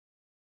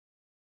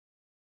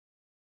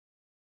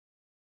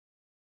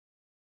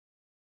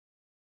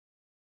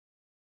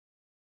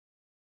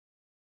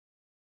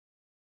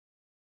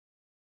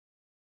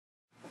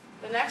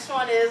next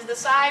one is the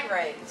side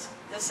raise.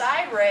 The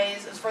side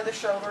raise is for the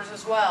shoulders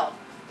as well.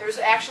 There's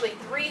actually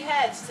 3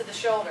 heads to the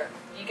shoulder.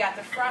 You got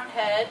the front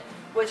head,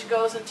 which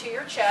goes into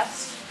your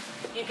chest.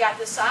 You've got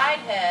the side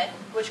head,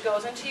 which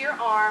goes into your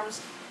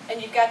arms.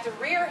 And you've got the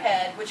rear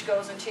head, which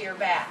goes into your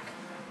back.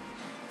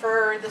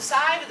 For the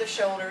side of the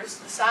shoulders,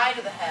 the side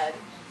of the head,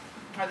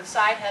 or the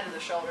side head of the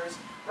shoulders,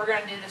 we're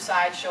going to do the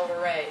side shoulder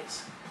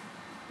raise.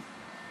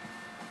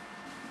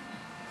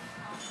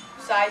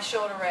 Side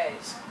shoulder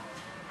raise.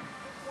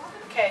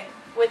 Okay,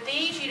 with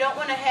these you don't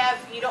want to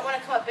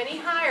come up any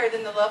higher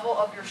than the level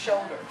of your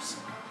shoulders.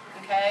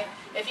 Okay?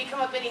 If you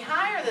come up any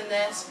higher than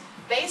this,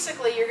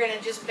 basically you're going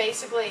to just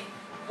waste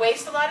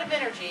a lot of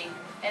energy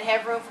and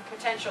have room for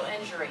potential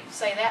injury.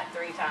 Say that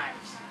 3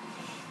 times.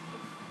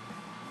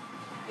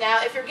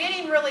 Now, if you're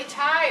getting really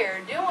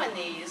tired doing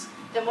these,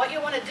 then what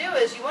you want to do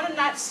is you want to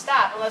not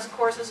stop, unless of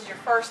course this is your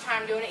first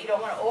time doing it, you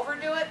don't want to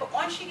overdo it, but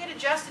once you get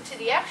adjusted to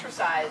the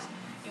exercise,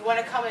 you want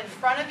to come in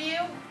front of you,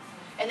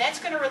 and that's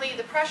going to relieve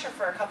the pressure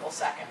for a couple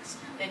seconds.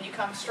 Then you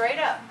come straight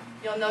up.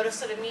 You'll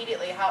notice it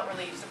immediately how it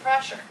relieves the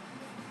pressure.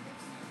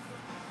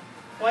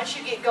 Once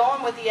you get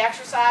going with the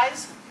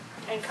exercise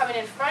and coming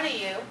in front of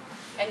you,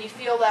 and you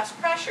feel less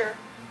pressure,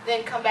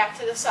 then come back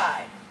to the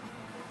side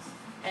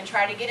and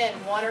try to get in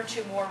 1 or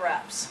 2 more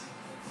reps.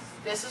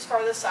 This is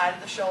for the side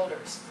of the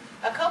shoulders.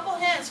 A couple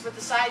hints with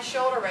the side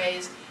shoulder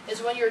raise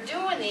is when you're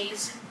doing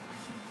these,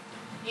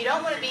 you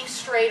don't want to be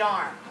straight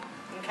armed,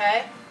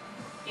 okay?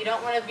 You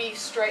don't want to be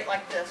straight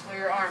like this with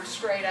your arms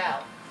straight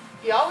out.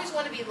 You always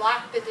want to be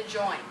locked at the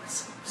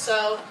joints.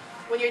 So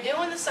when you're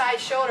doing the side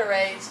shoulder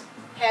raise,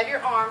 have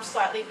your arms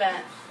slightly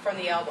bent from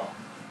the elbow.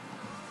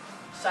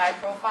 Side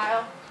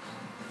profile.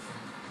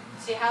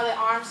 See how the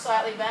arm's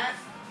slightly bent?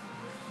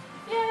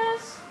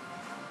 Yes.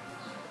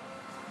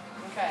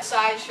 Okay.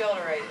 Side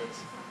shoulder raises.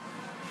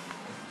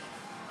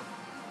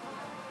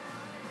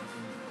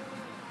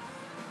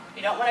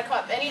 You don't want to come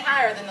up any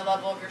higher than the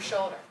level of your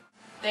shoulder.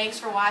 Thanks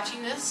for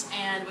watching this,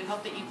 and we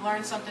hope that you've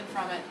learned something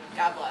from it.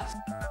 God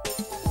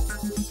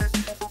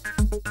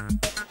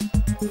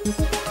bless.